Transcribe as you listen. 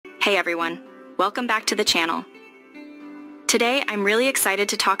Hey everyone, welcome back to the channel. Today, I'm really excited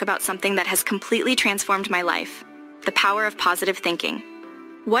to talk about something that has completely transformed my life, the power of positive thinking.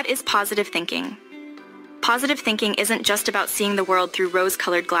 What is positive thinking? Positive thinking isn't just about seeing the world through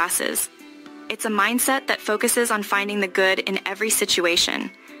rose-colored glasses. It's a mindset that focuses on finding the good in every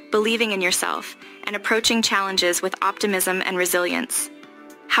situation, believing in yourself, and approaching challenges with optimism and resilience.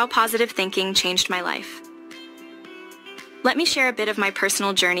 How positive thinking changed my life. Let me share a bit of my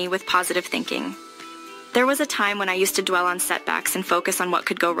personal journey with positive thinking. There was a time when I used to dwell on setbacks and focus on what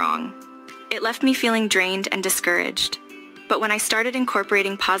could go wrong. It left me feeling drained and discouraged. But when I started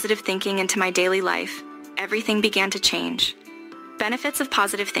incorporating positive thinking into my daily life, everything began to change. Benefits of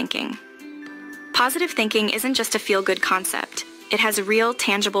positive thinking. Positive thinking isn't just a feel-good concept. It has real,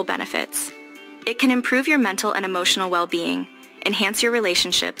 tangible benefits. It can improve your mental and emotional well-being, enhance your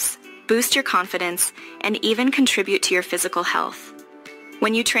relationships, boost your confidence, and even contribute to your physical health.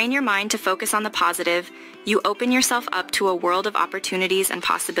 When you train your mind to focus on the positive, you open yourself up to a world of opportunities and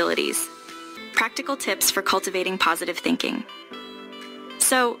possibilities. Practical tips for cultivating positive thinking.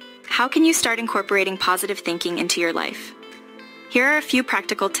 So, how can you start incorporating positive thinking into your life? Here are a few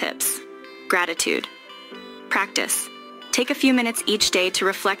practical tips. Gratitude. Practice. Take a few minutes each day to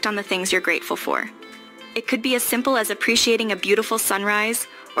reflect on the things you're grateful for. It could be as simple as appreciating a beautiful sunrise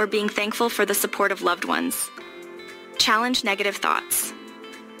or being thankful for the support of loved ones. Challenge negative thoughts.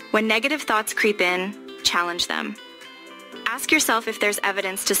 When negative thoughts creep in, challenge them. Ask yourself if there's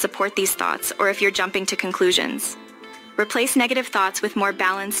evidence to support these thoughts or if you're jumping to conclusions. Replace negative thoughts with more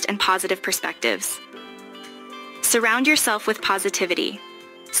balanced and positive perspectives. Surround yourself with positivity.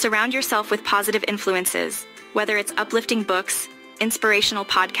 Surround yourself with positive influences, whether it's uplifting books, inspirational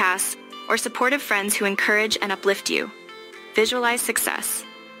podcasts, or supportive friends who encourage and uplift you. Visualize success.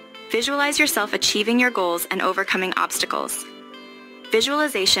 Visualize yourself achieving your goals and overcoming obstacles.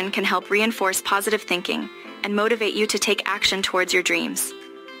 Visualization can help reinforce positive thinking and motivate you to take action towards your dreams.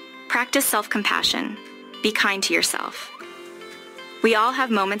 Practice self-compassion. Be kind to yourself. We all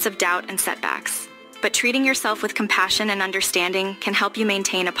have moments of doubt and setbacks, but treating yourself with compassion and understanding can help you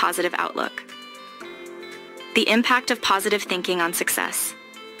maintain a positive outlook. The impact of positive thinking on success.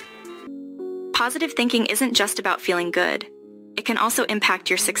 Positive thinking isn't just about feeling good. It can also impact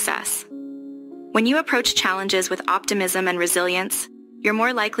your success. When you approach challenges with optimism and resilience, you're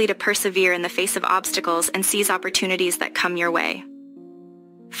more likely to persevere in the face of obstacles and seize opportunities that come your way.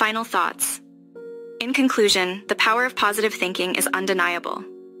 Final thoughts. In conclusion, the power of positive thinking is undeniable.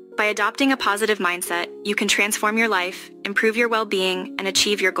 By adopting a positive mindset, you can transform your life, improve your well-being, and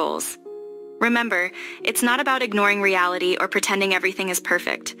achieve your goals. Remember, it's not about ignoring reality or pretending everything is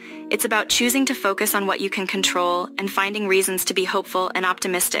perfect. It's about choosing to focus on what you can control and finding reasons to be hopeful and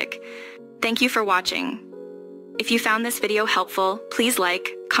optimistic. Thank you for watching. If you found this video helpful, please like,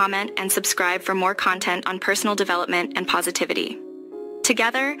 comment, and subscribe for more content on personal development and positivity.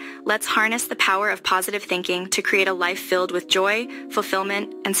 Together, let's harness the power of positive thinking to create a life filled with joy,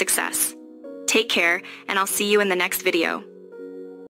 fulfillment, and success. Take care, and I'll see you in the next video.